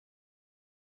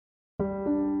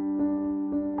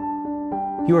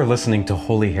You are listening to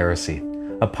Holy Heresy,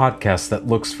 a podcast that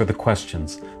looks for the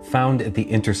questions found at the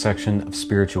intersection of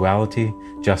spirituality,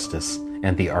 justice,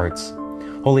 and the arts.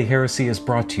 Holy Heresy is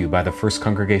brought to you by the First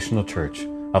Congregational Church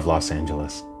of Los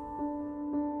Angeles.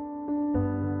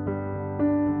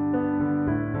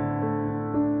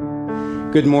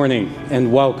 Good morning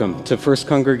and welcome to First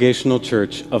Congregational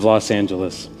Church of Los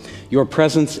Angeles. Your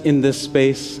presence in this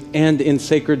space and in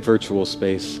sacred virtual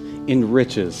space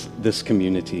enriches this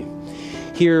community.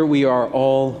 Here we are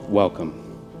all welcome,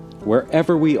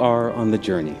 wherever we are on the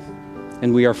journey,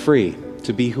 and we are free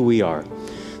to be who we are,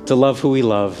 to love who we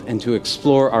love, and to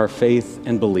explore our faith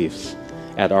and beliefs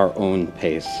at our own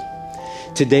pace.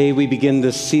 Today we begin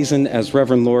this season as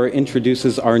Reverend Laura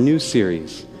introduces our new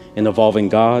series, An Evolving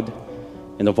God,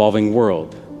 An Evolving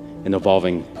World, An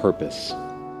Evolving Purpose.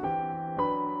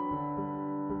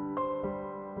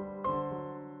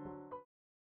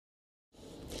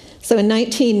 So in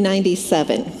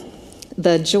 1997,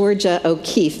 the Georgia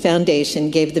O'Keeffe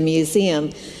Foundation gave the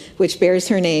museum, which bears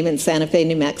her name in Santa Fe,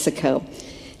 New Mexico,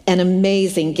 an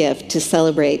amazing gift to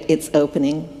celebrate its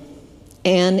opening.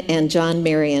 Anne and John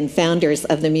Marion, founders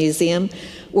of the museum,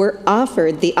 were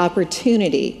offered the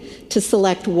opportunity to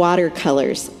select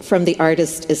watercolors from the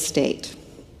artist's estate.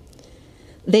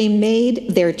 They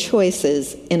made their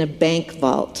choices in a bank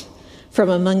vault from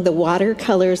among the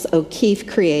watercolors O'Keeffe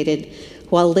created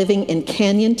while living in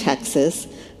Canyon, Texas,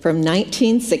 from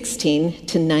 1916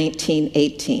 to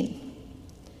 1918.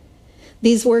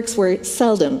 These works were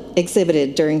seldom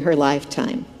exhibited during her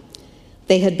lifetime.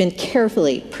 They had been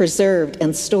carefully preserved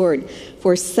and stored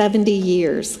for 70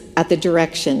 years at the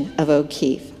direction of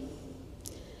O'Keeffe.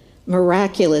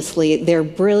 Miraculously, their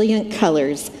brilliant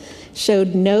colors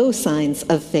showed no signs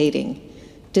of fading,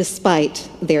 despite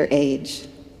their age.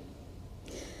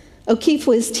 O'Keeffe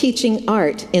was teaching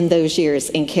art in those years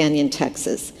in Canyon,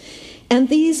 Texas, and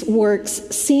these works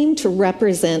seem to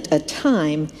represent a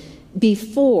time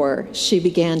before she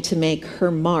began to make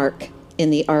her mark in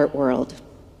the art world.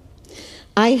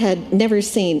 I had never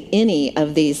seen any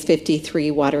of these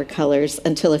 53 watercolors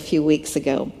until a few weeks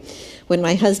ago, when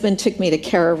my husband took me to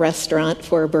Cara Restaurant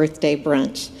for a birthday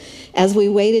brunch. As we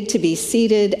waited to be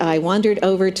seated, I wandered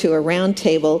over to a round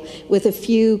table with a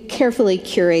few carefully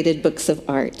curated books of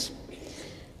art.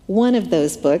 One of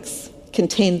those books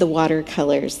contained the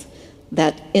watercolors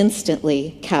that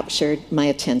instantly captured my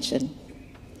attention.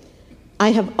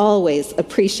 I have always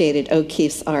appreciated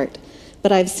O'Keeffe's art,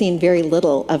 but I've seen very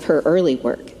little of her early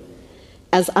work.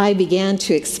 As I began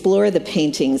to explore the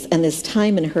paintings and this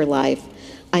time in her life,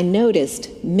 I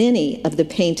noticed many of the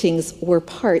paintings were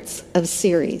parts of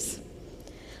series.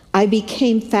 I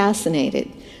became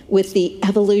fascinated with the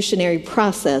evolutionary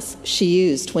process she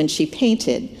used when she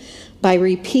painted by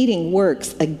repeating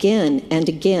works again and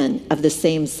again of the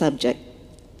same subject.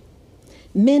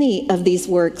 Many of these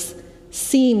works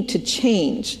seemed to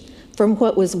change from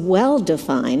what was well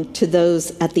defined to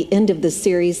those at the end of the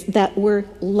series that were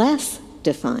less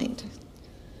defined.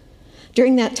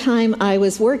 During that time, I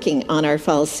was working on our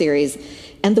fall series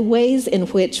and the ways in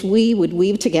which we would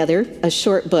weave together a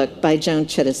short book by Joan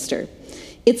Chittister.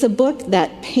 It's a book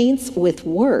that paints with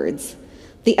words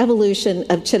the evolution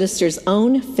of Chittister's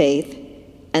own faith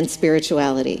and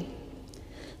spirituality.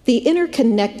 The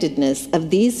interconnectedness of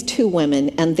these two women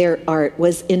and their art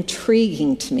was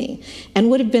intriguing to me and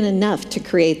would have been enough to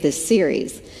create this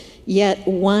series. Yet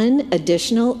one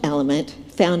additional element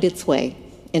found its way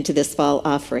into this fall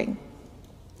offering.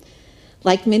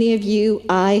 Like many of you,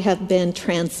 I have been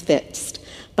transfixed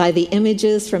by the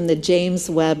images from the James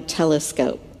Webb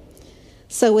Telescope.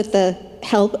 So with the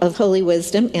help of Holy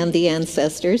Wisdom and the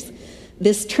ancestors,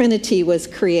 this trinity was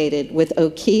created with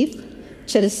O'Keeffe,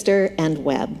 Chittister, and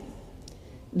Webb.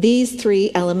 These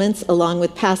three elements, along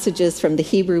with passages from the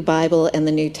Hebrew Bible and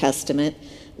the New Testament,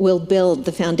 will build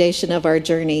the foundation of our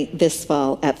journey this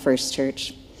fall at First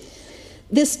Church.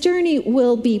 This journey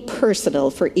will be personal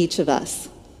for each of us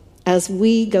as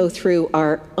we go through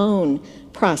our own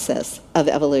process of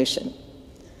evolution.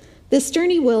 This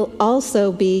journey will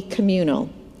also be communal.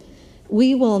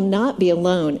 We will not be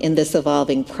alone in this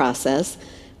evolving process.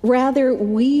 Rather,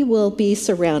 we will be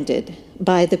surrounded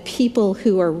by the people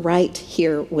who are right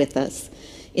here with us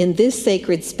in this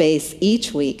sacred space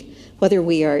each week, whether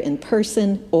we are in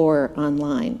person or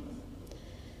online.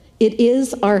 It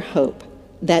is our hope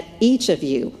that each of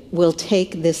you will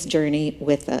take this journey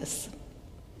with us.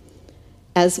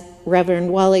 As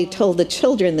Reverend Wally told the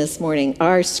children this morning,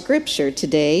 our scripture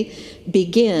today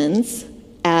begins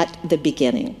at the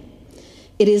beginning.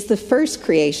 It is the first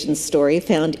creation story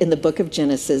found in the book of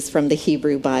Genesis from the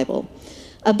Hebrew Bible.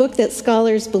 a book that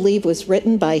scholars believe was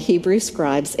written by Hebrew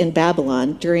scribes in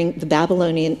Babylon during the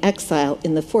Babylonian exile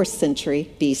in the 4th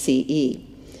century BCE.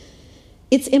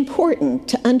 It's important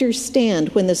to understand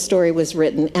when the story was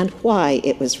written and why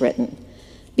it was written,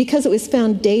 because it was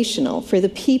foundational for the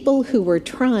people who were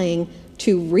trying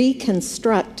to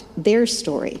reconstruct their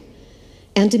story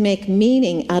and to make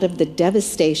meaning out of the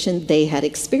devastation they had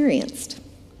experienced.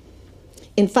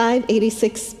 In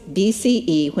 586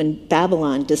 BCE, when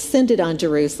Babylon descended on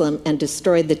Jerusalem and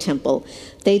destroyed the temple,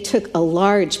 they took a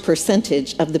large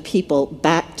percentage of the people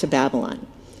back to Babylon.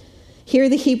 Here,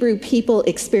 the Hebrew people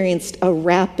experienced a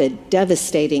rapid,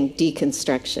 devastating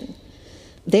deconstruction.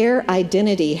 Their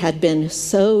identity had been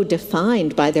so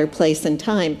defined by their place and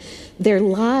time. Their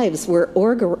lives were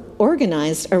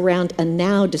organized around a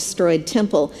now destroyed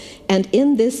temple, and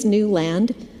in this new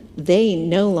land, they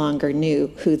no longer knew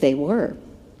who they were.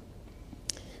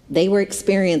 They were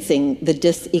experiencing the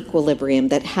disequilibrium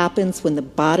that happens when the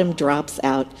bottom drops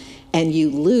out and you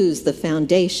lose the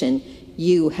foundation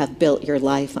you have built your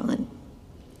life on.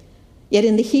 Yet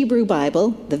in the Hebrew Bible,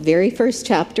 the very first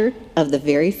chapter of the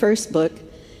very first book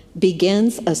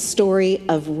begins a story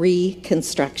of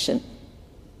reconstruction.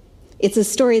 It's a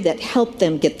story that helped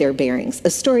them get their bearings, a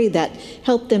story that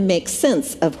helped them make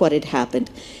sense of what had happened,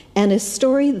 and a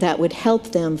story that would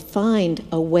help them find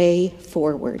a way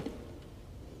forward.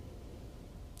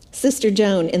 Sister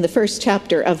Joan, in the first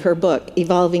chapter of her book,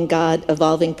 Evolving God,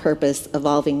 Evolving Purpose,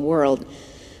 Evolving World,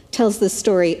 tells the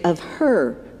story of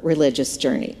her religious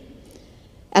journey.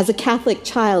 As a Catholic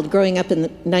child growing up in the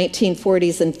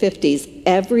 1940s and 50s,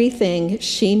 everything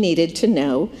she needed to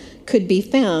know could be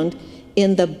found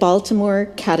in the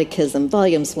Baltimore Catechism,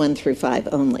 volumes 1 through 5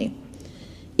 only.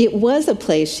 It was a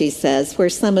place, she says, where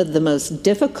some of the most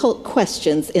difficult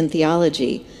questions in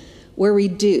theology were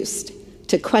reduced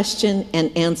to question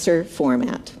and answer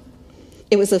format.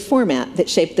 It was a format that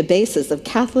shaped the basis of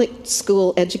Catholic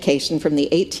school education from the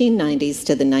 1890s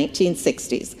to the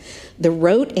 1960s. The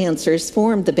rote answers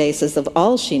formed the basis of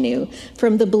all she knew,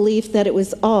 from the belief that it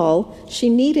was all she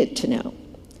needed to know.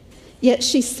 Yet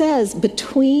she says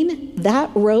between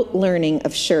that rote learning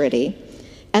of surety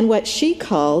and what she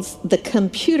calls the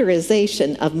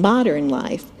computerization of modern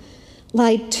life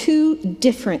lie two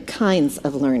different kinds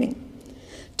of learning,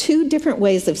 two different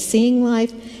ways of seeing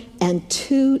life, and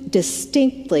two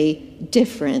distinctly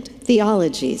different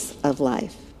theologies of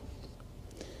life.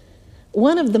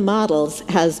 One of the models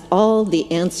has all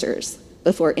the answers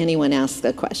before anyone asks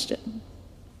a question.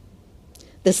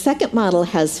 The second model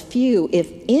has few,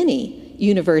 if any,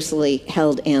 universally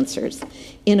held answers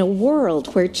in a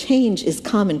world where change is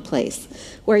commonplace,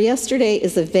 where yesterday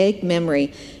is a vague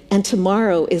memory and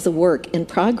tomorrow is a work in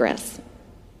progress.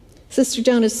 Sister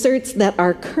Joan asserts that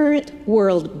our current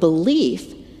world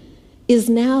belief is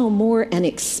now more an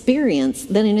experience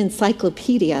than an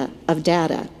encyclopedia of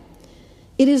data.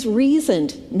 It is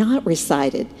reasoned, not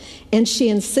recited, and she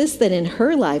insists that in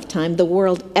her lifetime, the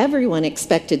world everyone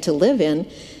expected to live in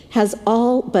has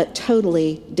all but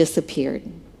totally disappeared.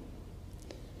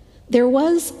 There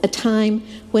was a time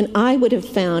when I would have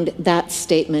found that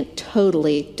statement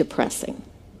totally depressing.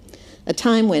 A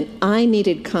time when I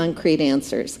needed concrete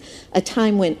answers, a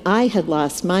time when I had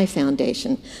lost my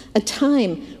foundation, a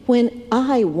time when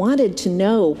I wanted to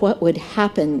know what would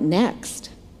happen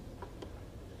next.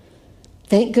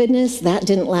 Thank goodness that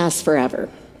didn't last forever.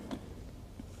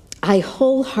 I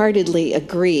wholeheartedly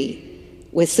agree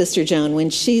with Sister Joan when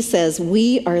she says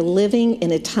we are living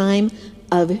in a time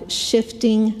of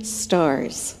shifting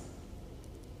stars.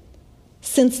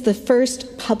 Since the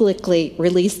first publicly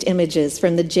released images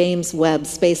from the James Webb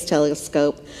Space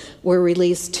Telescope were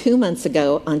released 2 months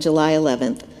ago on July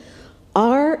 11th,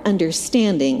 our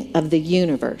understanding of the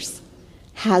universe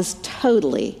has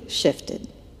totally shifted.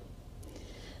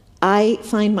 I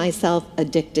find myself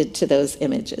addicted to those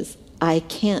images. I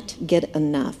can't get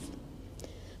enough.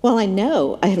 While I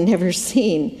know I have never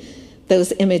seen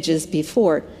those images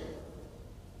before,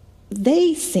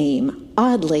 they seem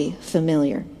oddly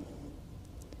familiar.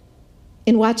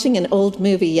 In watching an old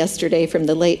movie yesterday from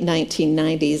the late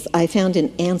 1990s, I found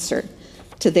an answer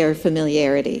to their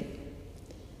familiarity.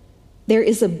 There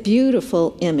is a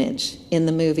beautiful image in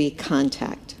the movie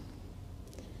Contact,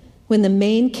 when the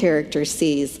main character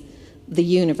sees the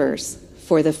universe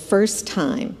for the first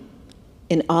time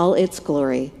in all its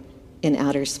glory in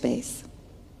outer space.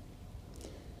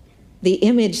 The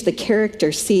image the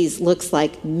character sees looks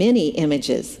like many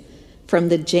images from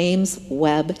the James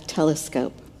Webb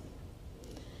Telescope.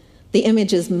 The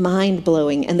image is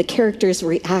mind-blowing, and the character's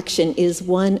reaction is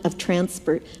one of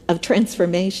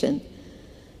transformation.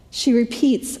 She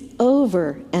repeats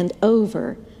over and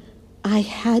over, I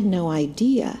had no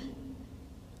idea.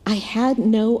 I had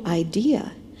no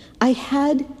idea. I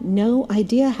had no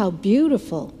idea how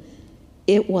beautiful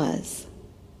it was.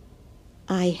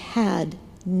 I had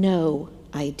no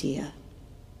idea.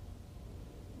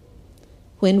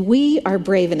 When we are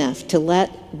brave enough to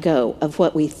let go of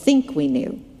what we think we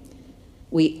knew,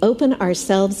 we open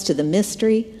ourselves to the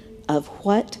mystery of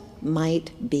what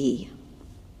might be.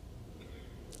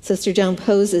 Sister Joan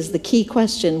poses the key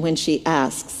question when she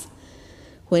asks,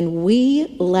 when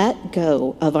we let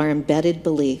go of our embedded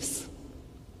beliefs,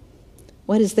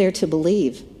 what is there to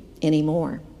believe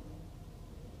anymore?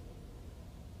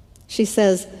 She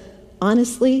says,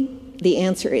 honestly, the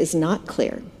answer is not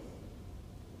clear.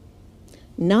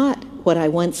 Not what I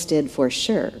once did for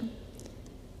sure.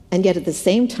 And yet at the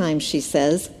same time, she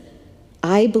says,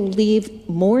 I believe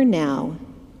more now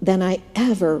than I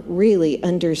ever really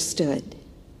understood.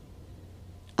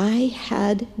 I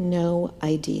had no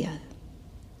idea.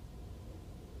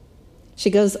 She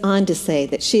goes on to say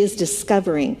that she is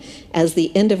discovering, as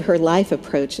the end of her life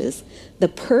approaches, the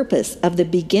purpose of the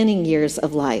beginning years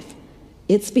of life.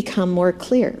 It's become more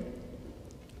clear.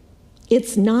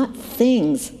 It's not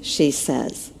things, she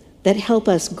says, that help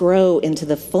us grow into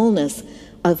the fullness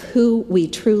of who we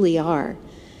truly are.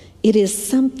 It is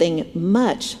something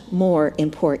much more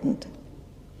important.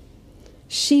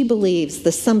 She believes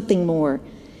the something more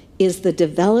is the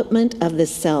development of the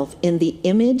self in the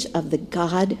image of the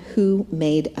God who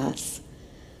made us,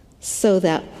 so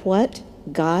that what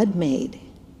God made,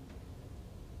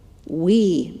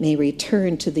 we may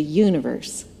return to the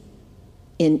universe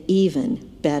in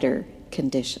even better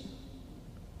condition.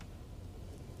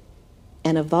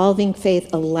 An evolving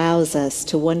faith allows us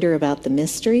to wonder about the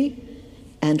mystery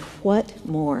and what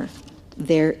more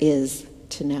there is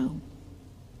to know.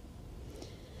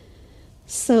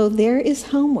 So there is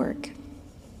homework,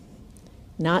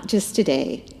 not just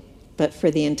today, but for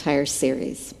the entire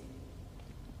series.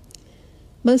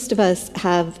 Most of us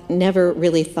have never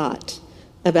really thought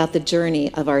about the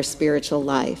journey of our spiritual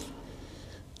life.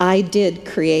 I did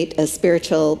create a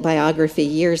spiritual biography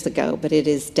years ago, but it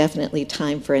is definitely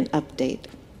time for an update.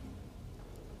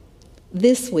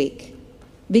 This week,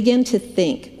 begin to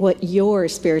think what your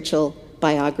spiritual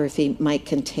biography might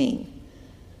contain.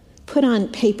 Put on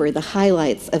paper the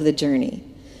highlights of the journey.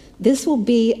 This will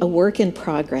be a work in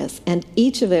progress, and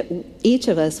each of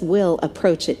us will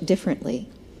approach it differently.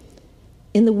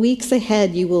 In the weeks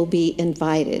ahead, you will be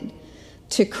invited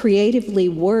to creatively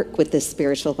work with this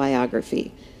spiritual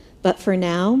biography. But for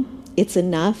now, it's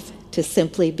enough to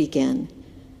simply begin,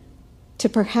 to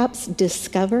perhaps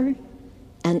discover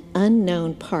an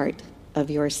unknown part of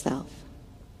yourself.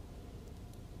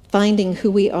 Finding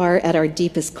who we are at our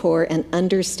deepest core and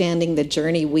understanding the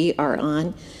journey we are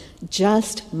on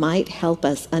just might help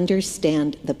us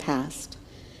understand the past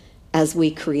as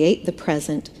we create the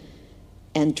present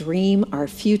and dream our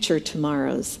future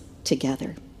tomorrows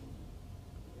together.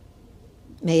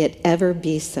 May it ever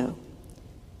be so.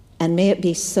 And may it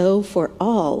be so for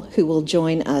all who will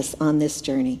join us on this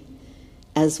journey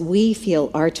as we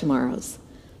feel our tomorrows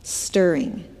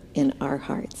stirring in our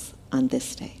hearts on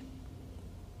this day.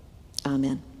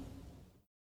 Amen.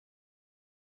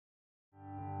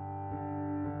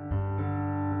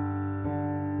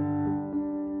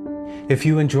 If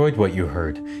you enjoyed what you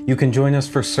heard, you can join us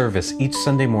for service each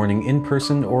Sunday morning in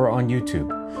person or on YouTube,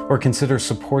 or consider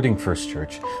supporting First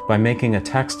Church by making a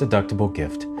tax-deductible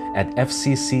gift at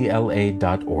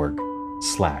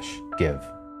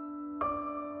fccla.org/give.